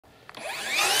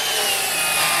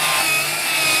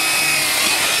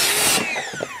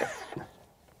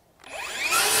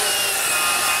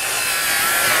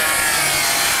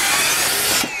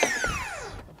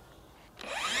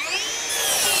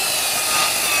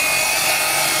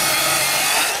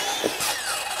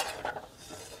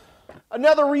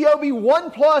Another Ryobi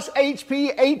One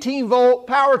HP 18-volt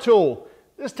power tool.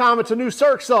 This time it's a new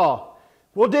circ saw.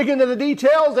 We'll dig into the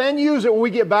details and use it when we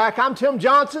get back. I'm Tim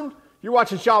Johnson. You're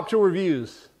watching Shop Tool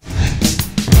Reviews.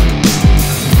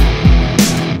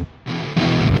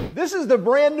 This is the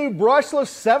brand new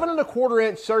brushless 7¼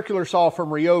 inch circular saw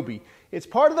from Ryobi. It's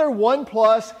part of their One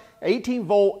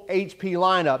 18-volt HP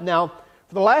lineup. Now,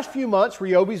 for the last few months,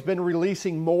 Ryobi's been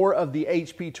releasing more of the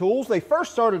HP tools. They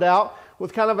first started out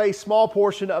with kind of a small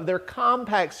portion of their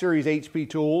compact series HP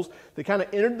tools that kind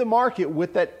of entered the market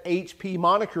with that HP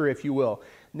moniker, if you will.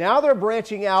 Now they're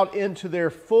branching out into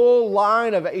their full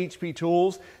line of HP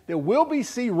tools that we'll be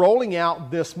rolling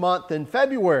out this month in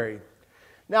February.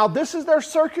 Now this is their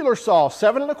circular saw,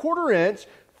 7¼ inch,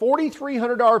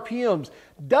 4,300 RPMs.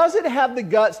 Does it have the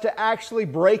guts to actually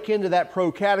break into that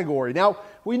pro category? Now,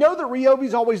 we know that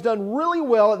Ryobi's always done really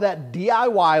well at that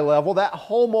DIY level, that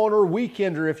homeowner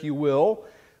weekender, if you will,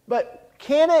 but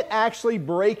can it actually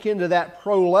break into that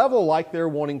pro level like they're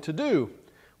wanting to do?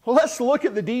 Well, let's look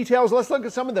at the details. Let's look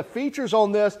at some of the features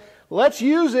on this. Let's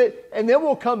use it, and then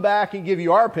we'll come back and give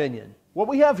you our opinion. What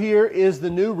we have here is the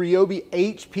new Ryobi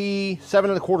HP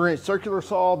 7¼ inch circular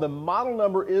saw. The model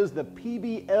number is the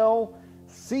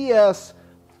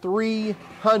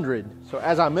PBLCS300. So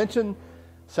as I mentioned,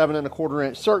 7¼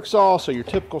 inch circ saw, so your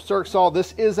typical circ saw.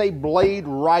 This is a blade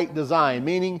right design,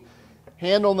 meaning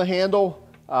hand on the handle,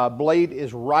 blade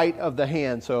is right of the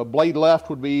hand. So a blade left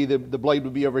would be, the blade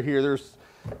would be over here. There's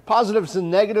positives and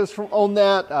negatives on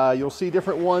that. You'll see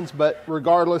different ones, but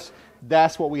regardless,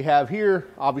 that's what we have here.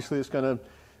 Obviously, it's going to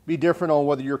be different on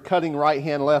whether you're cutting right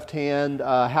hand, left hand,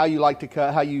 how you like to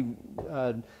cut, how you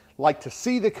like to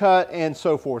see the cut, and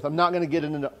so forth. I'm not going to get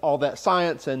into all that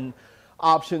science and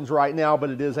options right now, but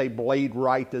it is a blade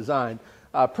right design.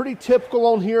 Pretty typical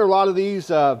on here. A lot of these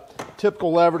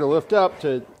typical lever to lift up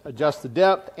to adjust the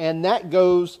depth, and that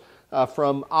goes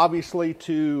from obviously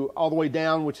to all the way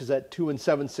down, which is at 2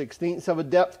 7/16 of a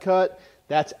depth cut.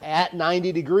 That's at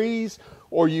 90 degrees,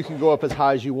 or you can go up as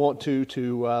high as you want to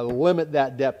limit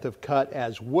that depth of cut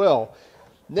as well.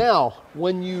 Now,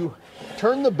 when you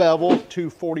turn the bevel to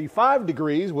 45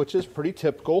 degrees, which is pretty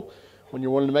typical when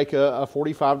you're wanting to make a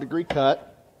 45-degree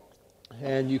cut,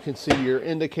 and you can see your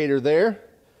indicator there,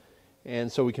 and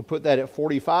so we can put that at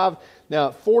 45. Now,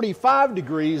 at 45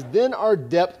 degrees, then our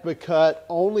depth of cut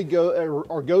only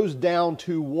goes down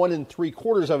to 1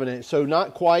 3/4 of an inch, so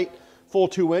not quite full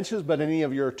 2 inches, but any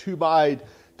of your 2x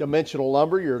dimensional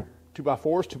lumber, your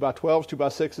 2x4s, 2x12s,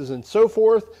 2x6s, and so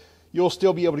forth, you'll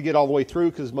still be able to get all the way through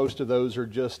because most of those are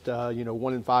just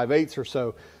 1 5/8 or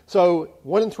so. So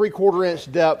 1 3/4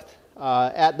 inch depth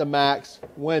at the max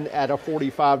when at a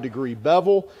 45-degree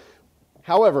bevel.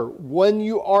 However, when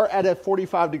you are at a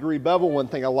 45-degree bevel, one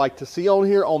thing I like to see on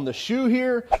here, on the shoe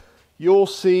here, you'll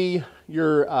see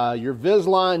your vis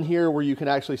line here where you can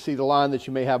actually see the line that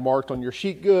you may have marked on your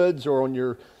sheet goods or on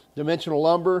your dimensional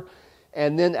lumber.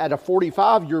 And then at a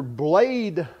 45, your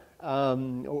blade,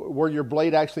 where your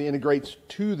blade actually integrates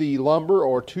to the lumber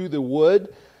or to the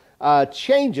wood,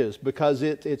 changes because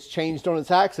it's changed on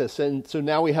its axis. And so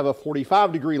now we have a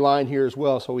 45-degree line here as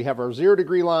well. So we have our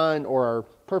 0-degree line or our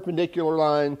perpendicular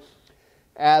line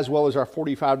as well as our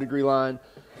 45-degree line.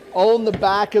 On the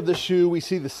back of the shoe, we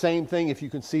see the same thing. If you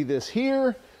can see this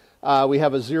here, we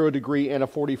have a 0-degree and a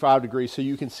 45-degree. So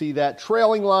you can see that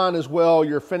trailing line as well,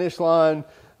 your finish line,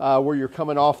 where you're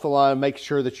coming off the line. Make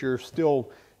sure that you're still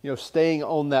staying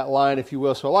on that line, if you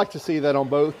will. So I like to see that on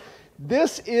both.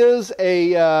 This is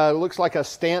looks like a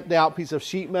stamped out piece of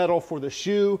sheet metal for the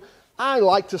shoe. I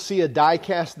like to see a die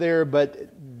cast there, but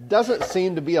it doesn't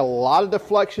seem to be a lot of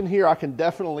deflection here. I can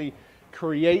definitely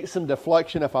create some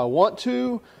deflection if I want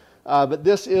to, but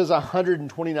this is a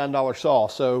 $129 saw.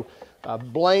 So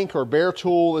blank or bare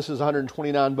tool, this is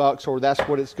 $129, or that's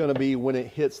what it's going to be when it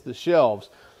hits the shelves.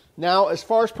 Now, as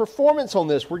far as performance on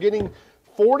this, we're getting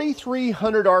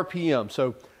 4,300 RPM.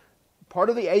 So part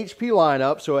of the HP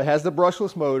lineup, so it has the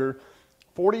brushless motor,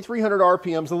 4,300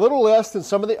 RPMs, a little less than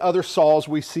some of the other saws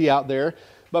we see out there,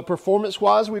 but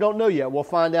performance-wise, we don't know yet. We'll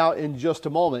find out in just a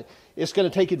moment. It's going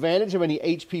to take advantage of any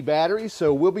HP batteries,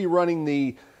 so we'll be running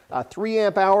the 3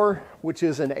 amp hour, which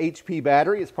is an HP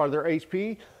battery. It's part of their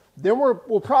HP. Then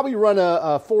we'll probably run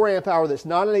a 4 amp hour that's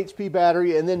not an HP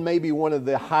battery, and then maybe one of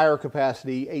the higher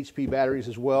capacity HP batteries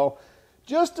as well,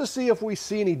 just to see if we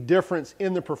see any difference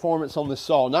in the performance on this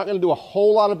saw. Not going to do a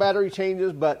whole lot of battery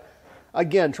changes, but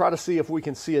again, try to see if we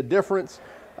can see a difference.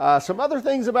 Some other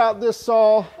things about this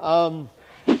saw,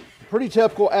 pretty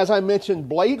typical, as I mentioned,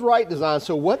 blade right design.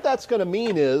 So what that's going to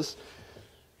mean is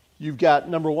You've got,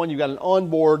 number one, you've got an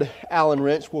onboard Allen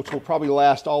wrench, which will probably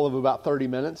last all of about 30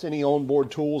 minutes. Any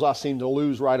onboard tools I seem to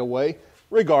lose right away.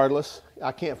 Regardless,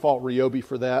 I can't fault Ryobi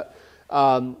for that.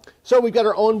 So we've got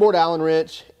our onboard Allen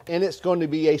wrench, and it's going to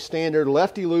be a standard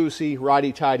lefty-loosey,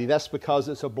 righty-tighty. That's because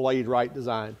it's a blade right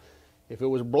design. If it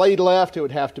was blade left, it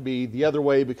would have to be the other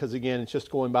way because, again, it's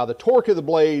just going by the torque of the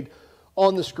blade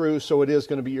on the screw, so it is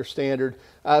going to be your standard.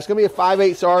 It's going to be a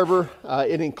 5/8 arbor.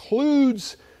 It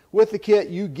includes, with the kit,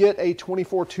 you get a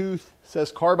 24 tooth, says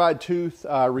carbide tooth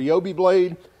Ryobi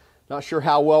blade. Not sure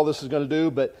how well this is going to do,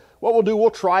 but what we'll do,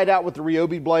 we'll try it out with the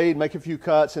Ryobi blade, make a few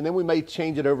cuts, and then we may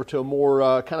change it over to a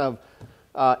more kind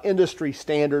of industry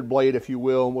standard blade, if you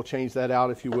will, and we'll change that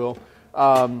out, if you will.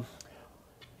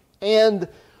 And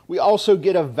we also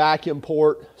get a vacuum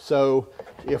port, so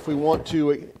if we want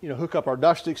to hook up our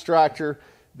dust extractor,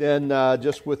 then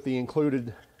just with the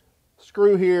included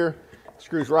screw here,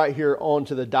 screws right here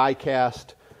onto the die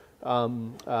cast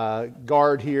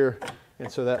guard here,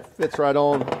 and so that fits right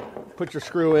on. Put your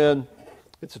screw in.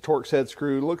 It's a Torx head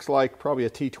screw. Looks like probably a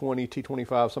T20,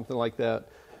 T25, something like that.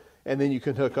 And then you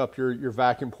can hook up your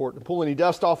vacuum port to pull any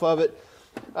dust off of it.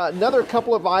 Another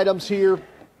couple of items here.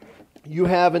 You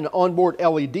have an onboard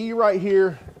LED right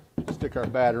here. Stick our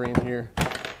battery in here.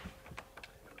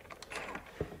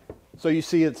 So you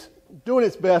see it's doing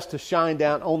its best to shine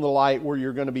down on the light where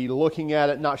you're going to be looking at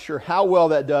it. Not sure how well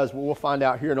that does, but we'll find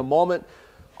out here in a moment.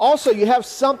 Also, you have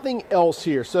something else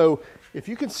here. So if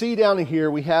you can see down in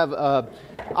here, we have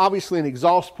obviously an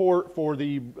exhaust port for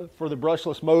the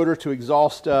brushless motor to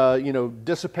exhaust,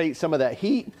 dissipate some of that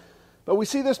heat. But we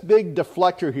see this big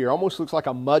deflector here, almost looks like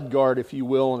a mud guard, if you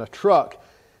will, on a truck.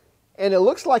 And it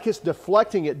looks like it's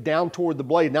deflecting it down toward the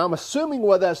blade. Now I'm assuming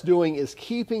what that's doing is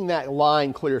keeping that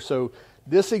line clear. So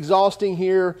this exhausting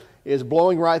here is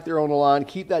blowing right there on the line.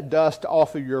 Keep that dust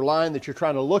off of your line that you're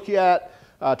trying to look at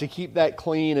to keep that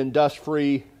clean and dust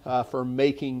free for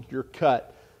making your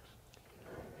cut.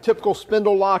 Typical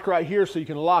spindle lock right here, so you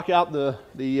can lock out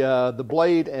the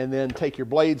blade and then take your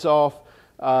blades off.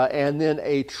 And then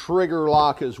a trigger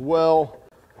lock as well.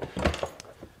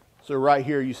 So right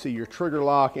here you see your trigger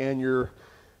lock and your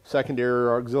secondary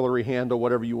or auxiliary handle,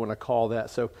 whatever you want to call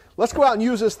that. So let's go out and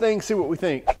use this thing, see what we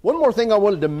think. One more thing I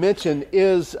wanted to mention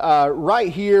is right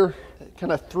here,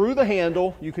 kind of through the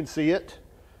handle, you can see it.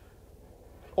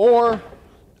 Or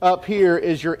up here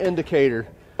is your indicator.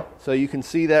 So you can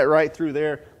see that right through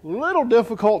there. A little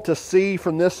difficult to see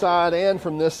from this side, and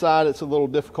from this side it's a little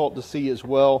difficult to see as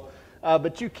well.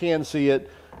 But you can see it,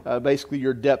 basically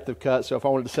your depth of cut. So if I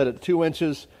wanted to set it to 2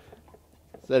 inches,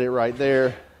 set it right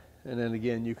there. And then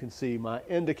again, you can see my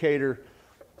indicator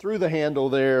through the handle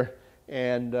there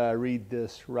and read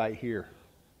this right here.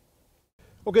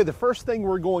 Okay, the first thing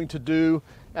we're going to do,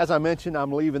 as I mentioned,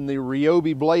 I'm leaving the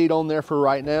Ryobi blade on there for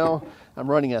right now. I'm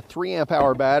running a 3 amp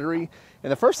hour battery.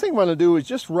 And the first thing I'm going to do is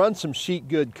just run some sheet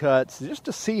good cuts just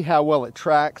to see how well it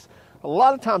tracks. A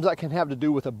lot of times that can have to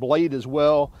do with a blade as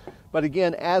well. But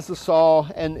again, as the saw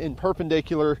and in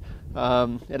perpendicular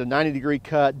at a 90-degree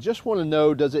cut, just want to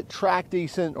know, does it track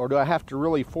decent, or do I have to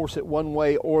really force it one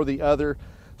way or the other?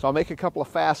 So I'll make a couple of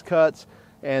fast cuts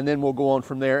and then we'll go on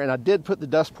from there. And I did put the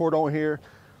dust port on here.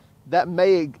 That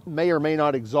may or may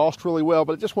not exhaust really well,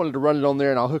 but I just wanted to run it on there,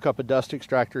 and I'll hook up a dust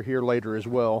extractor here later as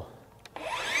well.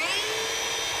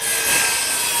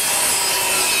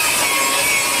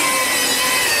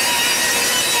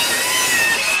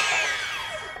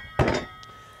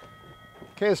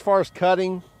 Okay, as far as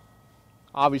cutting,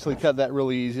 obviously cut that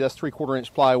really easy. That's 3/4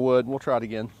 inch plywood. We'll try it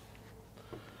again.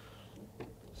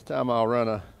 This time I'll run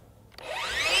a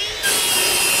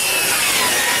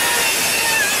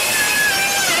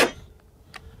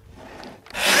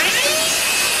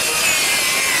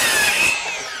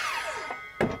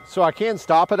so I can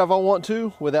stop it if I want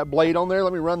to with that blade on there.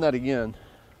 Let me run that again.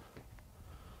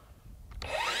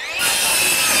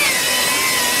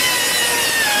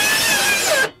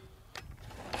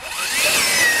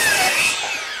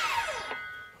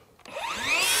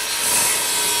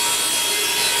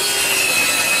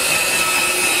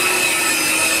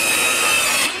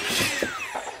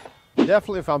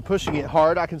 Definitely if I'm pushing it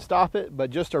hard, I can stop it,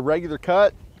 but just a regular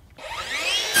cut.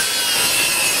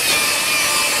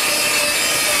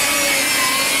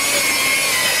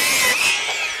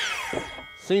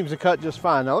 Seems to cut just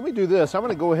fine. Now let me do this. I'm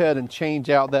going to go ahead and change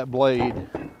out that blade.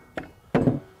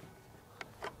 I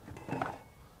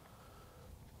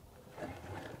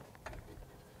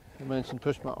mentioned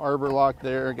push my arbor lock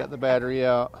there, got the battery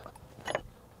out.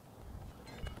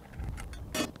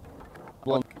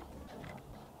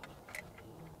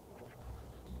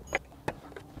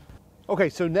 Okay,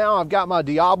 so now I've got my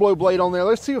Diablo blade on there.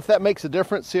 Let's see if that makes a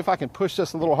difference. See if I can push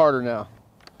this a little harder now.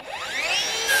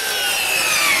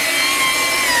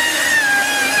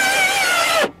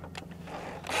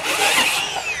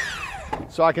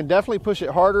 So I can definitely push it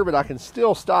harder, but I can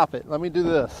still stop it. Let me do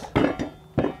this.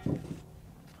 Go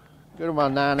to my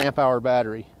 9 amp hour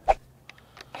battery.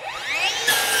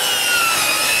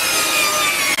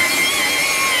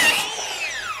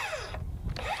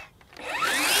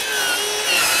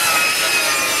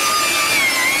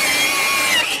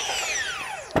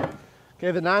 Okay,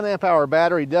 the 9 amp hour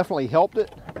battery definitely helped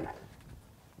it.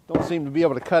 Don't seem to be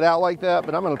able to cut out like that,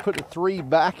 but I'm going to put the 3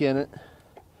 back in it.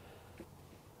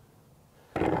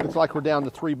 Looks like we're down to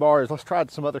 3 bars. Let's try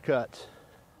some other cuts.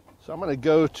 So I'm going to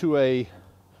go to a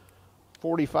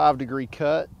 45-degree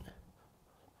cut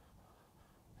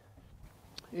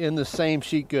in the same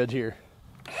sheet good here.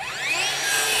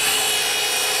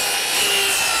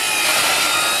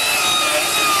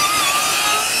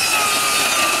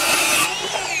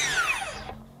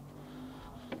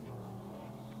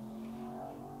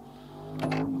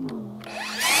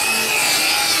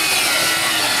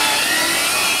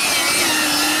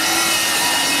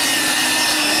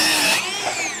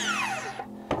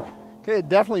 Okay, it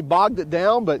definitely bogged it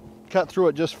down, but cut through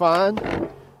it just fine.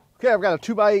 Okay, I've got a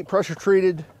 2x8 pressure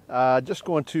treated. Just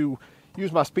going to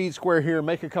use my speed square here,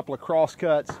 make a couple of cross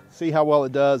cuts, see how well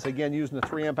it does. Again, using the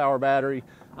 3 amp hour battery.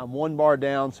 I'm 1 bar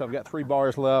down, so I've got 3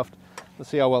 bars left. Let's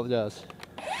see how well it does.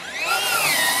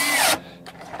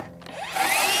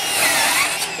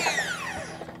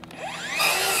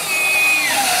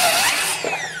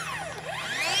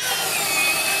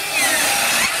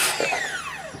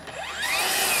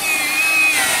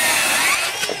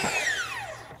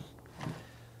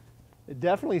 It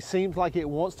definitely seems like it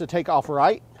wants to take off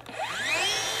right.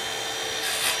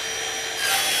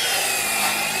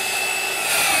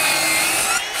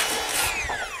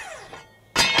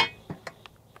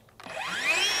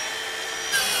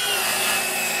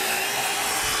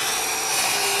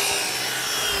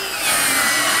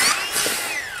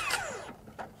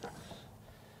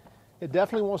 It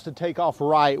definitely wants to take off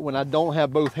right when I don't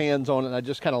have both hands on it and I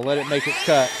just kind of let it make it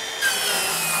cut.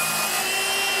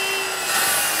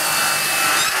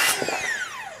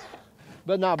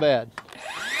 But not bad.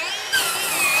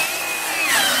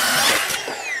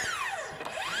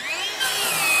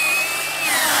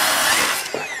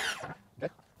 Okay,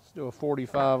 let's do a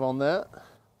 45 on that.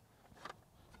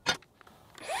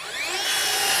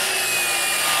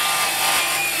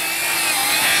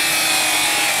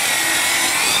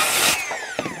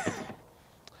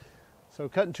 So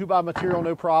cutting 2x material,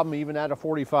 no problem, even at a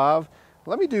 45.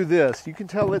 Let me do this. You can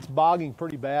tell it's bogging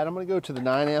pretty bad. I'm going to go to the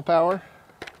 9 amp hour.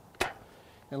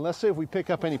 And let's see if we pick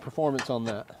up any performance on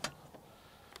that.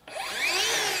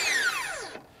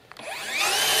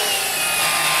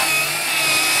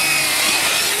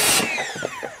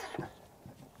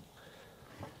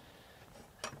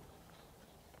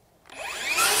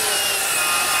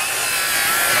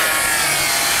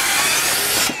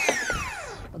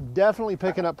 I'm definitely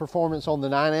picking up performance on the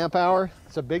 9 amp hour.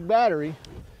 It's a big battery,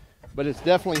 but it's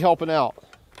definitely helping out.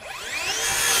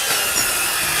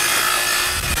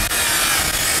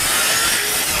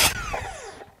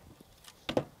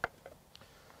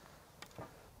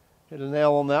 Hit a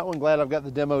nail on that one. Glad I've got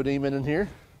the demo demon in here.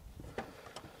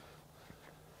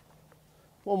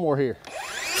 One more here.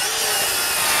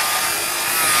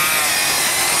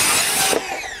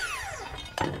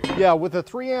 Yeah, with the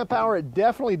 3 amp hour, it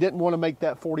definitely didn't want to make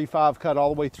that 45 cut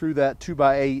all the way through that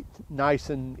 2x8 nice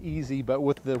and easy, but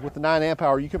with the 9 amp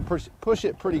hour, you can push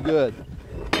it pretty good.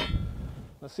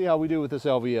 Let's see how we do with this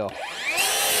LVL.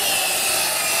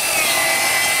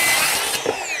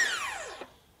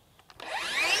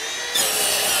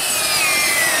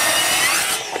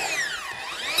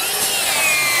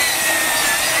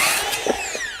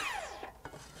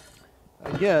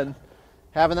 Again,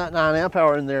 having that 9 amp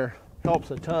hour in there helps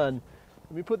a ton.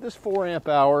 Let me put this 4 amp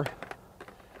hour,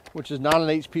 which is not an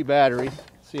HP battery.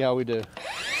 See how we do.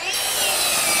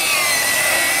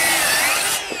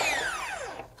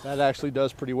 That actually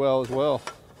does pretty well as well.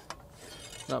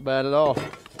 Not bad at all.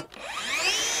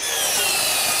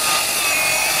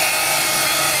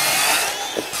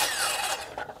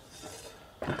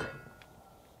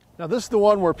 Now this is the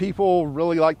one where people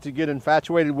really like to get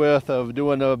infatuated with, of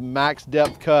doing a max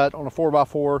depth cut on a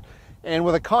 4x4. And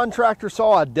with a contractor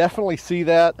saw, I definitely see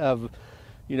that, of,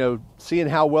 you know, seeing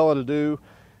how well it'll do.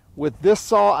 With this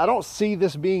saw, I don't see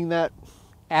this being that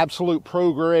absolute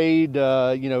pro grade,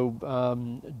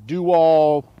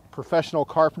 do-all professional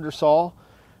carpenter saw.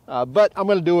 But I'm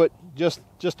going to do it just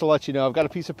to let you know. I've got a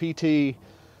piece of PT,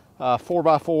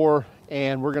 4x4,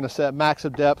 and we're going to set max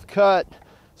of depth cut.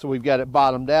 So we've got it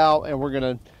bottomed out, and we're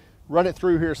going to run it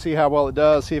through here, see how well it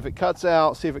does, see if it cuts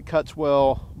out, see if it cuts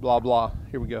well, blah, blah.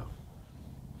 Here we go.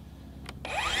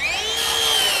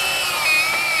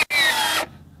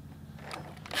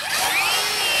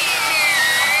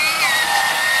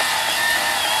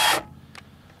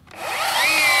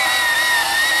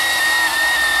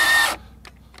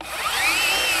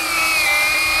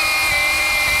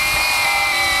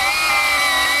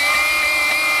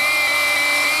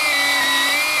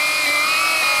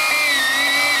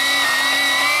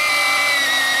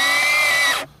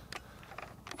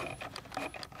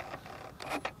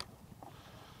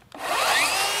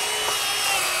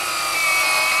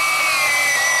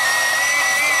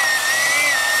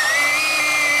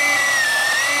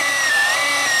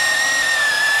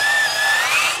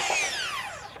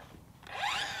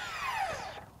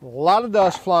 A lot of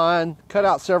dust flying, cut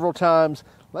out several times.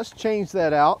 Let's change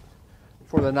that out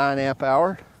for the 9 amp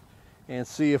hour and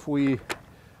see if we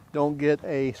don't get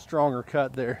a stronger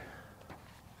cut there.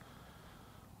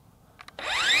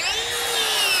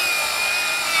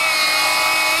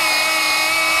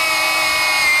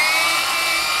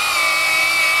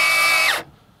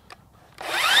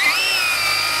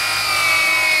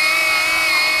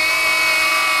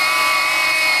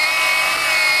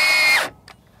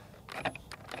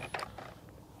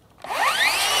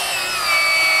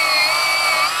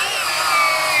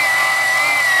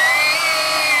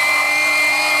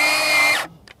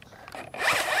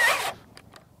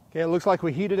 Okay, it looks like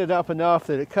we heated it up enough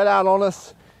that it cut out on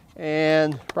us,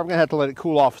 and probably gonna have to let it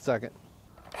cool off a second.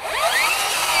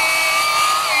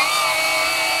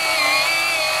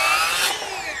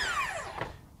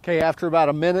 Okay, after about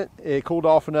a minute, it cooled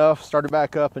off enough, started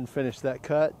back up and finished that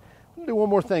cut. I'm gonna do one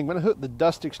more thing. I'm gonna hook the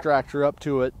dust extractor up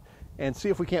to it and see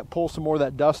if we can't pull some more of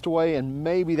that dust away, and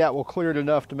maybe that will clear it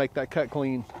enough to make that cut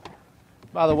clean.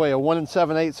 By the way, a 1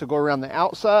 7/8 will go around the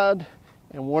outside,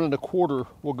 and 1 1/4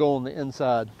 will go on the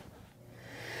inside.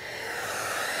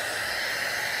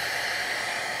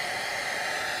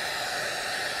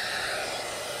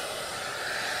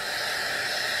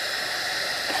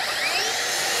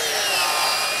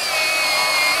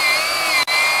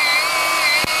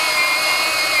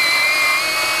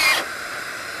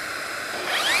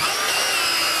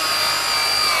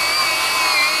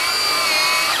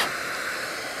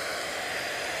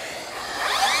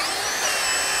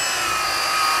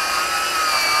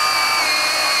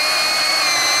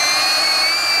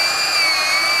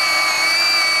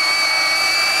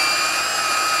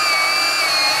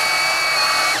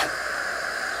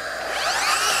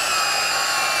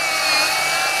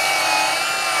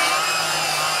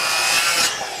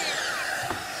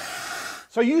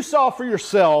 So you saw for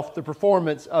yourself the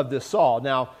performance of this saw.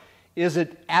 Now, is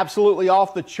it absolutely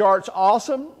off the charts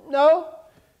awesome? No.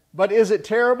 But is it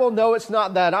terrible? No, it's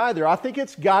not that either. I think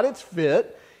it's got its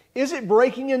fit. Is it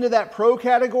breaking into that pro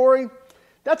category?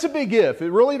 That's a big if.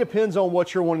 It really depends on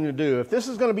what you're wanting to do. If this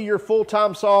is going to be your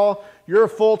full-time saw, you're a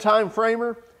full-time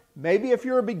framer, maybe if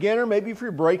you're a beginner, maybe if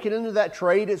you're breaking into that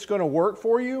trade, it's going to work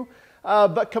for you.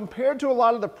 But compared to a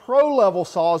lot of the pro level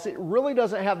saws, it really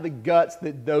doesn't have the guts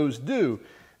that those do.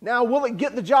 Now, will it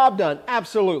get the job done?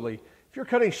 Absolutely. If you're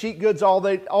cutting sheet goods all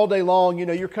day long, you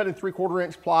know, you're cutting 3/4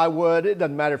 inch plywood, it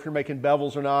doesn't matter if you're making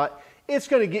bevels or not, it's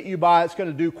going to get you by, it's going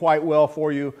to do quite well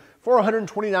for you. For a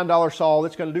 $129 saw,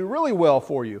 it's going to do really well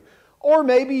for you. Or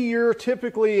maybe you're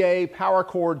typically a power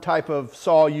cord type of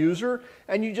saw user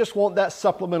and you just want that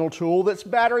supplemental tool that's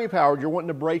battery powered. You're wanting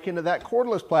to break into that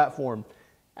cordless platform.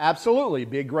 Absolutely,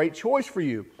 be a great choice for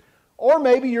you. Or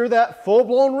maybe you're that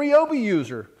full-blown Ryobi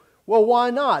user. Well, why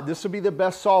not? This will be the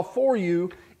best saw for you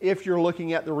if you're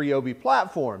looking at the Ryobi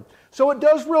platform. So it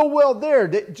does real well there.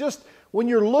 Just when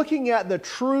you're looking at the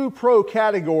true pro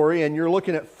category and you're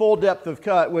looking at full depth of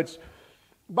cut, which,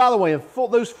 by the way, in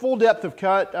those full depth of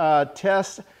cut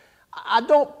tests, I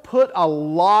don't put a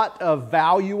lot of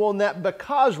value on that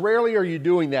because rarely are you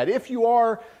doing that. If you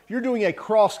are, you're doing a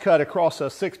cross cut across a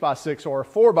 6x6 or a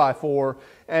 4x4,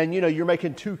 and you know you're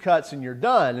making 2 cuts and you're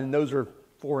done, and those are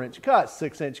 4-inch cuts,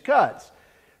 6-inch cuts.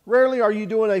 Rarely are you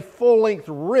doing a full-length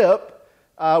rip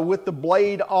with the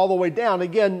blade all the way down.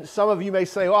 Again, some of you may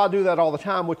say, "Oh, I'll do that all the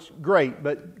time," which great,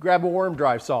 but grab a worm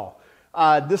drive saw.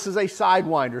 This is a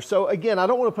sidewinder. So again, I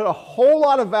don't want to put a whole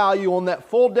lot of value on that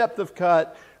full depth of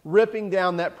cut, ripping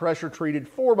down that pressure-treated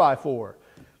 4x4.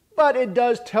 But it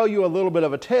does tell you a little bit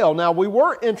of a tale. Now, we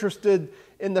were interested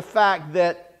in the fact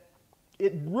that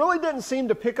it really didn't seem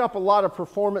to pick up a lot of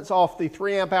performance off the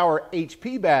 3 amp hour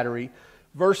HP battery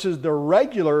versus the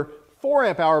regular 4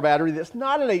 amp hour battery that's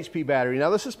not an HP battery. Now,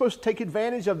 this is supposed to take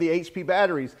advantage of the HP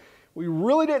batteries. we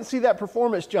really didn't see that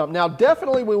performance jump. Now,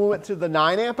 definitely when we went to the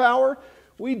 9 amp hour,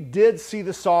 we did see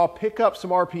the saw pick up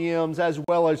some RPMs, as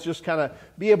well as just kind of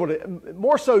be able to,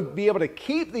 more so be able to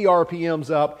keep the RPMs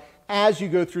up as you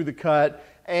go through the cut,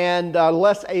 and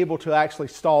less able to actually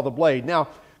stall the blade. Now,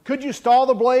 could you stall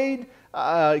the blade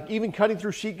even cutting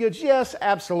through sheet goods? Yes,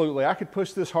 absolutely. I could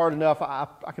push this hard enough.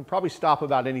 I can probably stop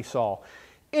about any saw.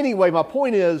 Anyway, my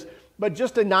point is, but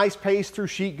just a nice pace through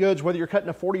sheet goods, whether you're cutting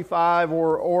a 45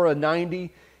 or a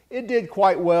 90, it did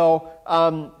quite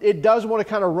well. It does want to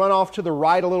kind of run off to the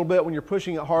right a little bit when you're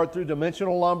pushing it hard through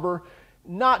dimensional lumber.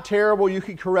 Not terrible. You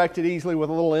could correct it easily with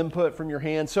a little input from your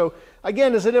hand. So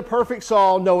again, is it a perfect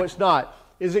saw? No, it's not.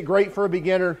 Is it great for a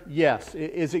beginner? Yes.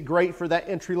 Is it great for that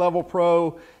entry-level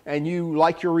pro and you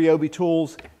like your Ryobi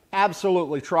tools?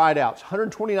 Absolutely. Try it out. It's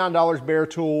 $129 bare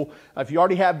tool. If you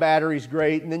already have batteries,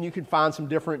 great. And then you can find some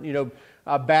different,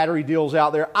 battery deals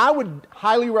out there. I would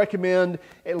highly recommend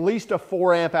at least a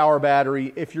 4 amp hour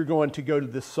battery if you're going to go to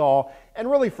this saw, and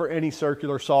really for any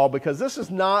circular saw, because this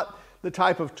is not the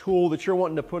type of tool that you're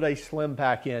wanting to put a slim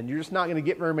pack in. You're just not going to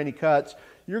get very many cuts.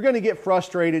 You're going to get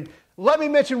frustrated. Let me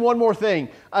mention one more thing.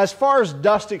 As far as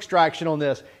dust extraction on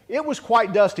this, it was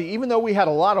quite dusty. Even though we had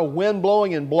a lot of wind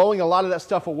blowing and blowing a lot of that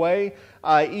stuff away,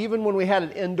 even when we had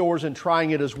it indoors and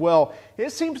trying it as well,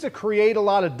 it seems to create a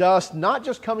lot of dust, not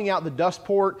just coming out the dust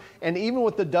port, and even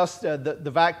with the dust,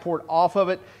 the vac port off of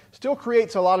it, still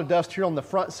creates a lot of dust here on the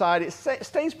front side. It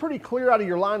stays pretty clear out of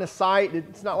your line of sight.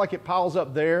 It's not like it piles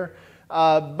up there.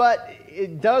 But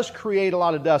it does create a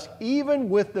lot of dust, even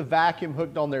with the vacuum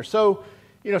hooked on there. So,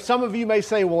 some of you may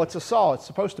say, well, it's a saw. It's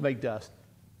supposed to make dust.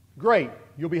 Great.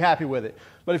 You'll be happy with it.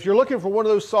 But if you're looking for one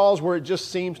of those saws where it just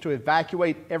seems to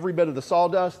evacuate every bit of the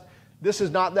sawdust, this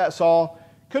is not that saw.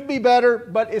 Could be better,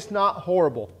 but it's not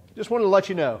horrible. Just wanted to let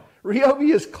you know.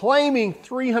 Ryobi is claiming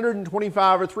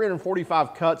 325 or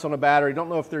 345 cuts on a battery. Don't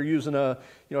know if they're using a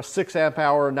 6 amp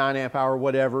hour or 9 amp hour,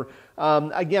 whatever.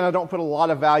 Again, I don't put a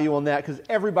lot of value on that because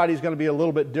everybody's going to be a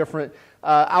little bit different.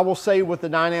 I will say with the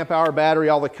 9 amp hour battery,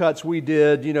 all the cuts we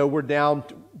did, we're down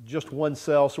to just 1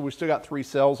 cell, so we still got 3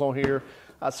 cells on here.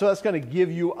 So that's going to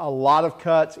give you a lot of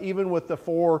cuts. Even with the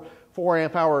 4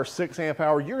 amp hour or 6 amp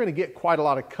hour, you're going to get quite a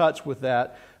lot of cuts with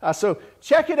that. So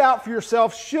check it out for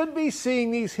yourself. Should be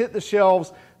seeing these hit the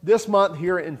shelves this month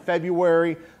here in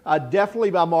February.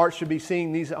 Definitely by March should be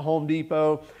seeing these at Home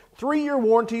Depot. 3-year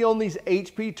warranty on these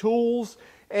HP tools,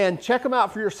 and check them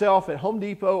out for yourself at Home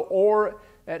Depot or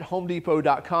at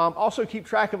homedepot.com. Also keep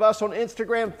track of us on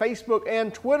Instagram, Facebook,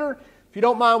 and Twitter. If you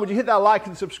don't mind, would you hit that like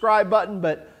and subscribe button,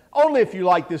 but only if you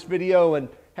like this video. And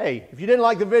hey, if you didn't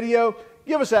like the video,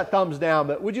 give us that thumbs down,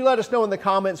 but would you let us know in the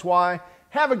comments why?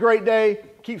 Have a great day.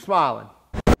 Keep smiling.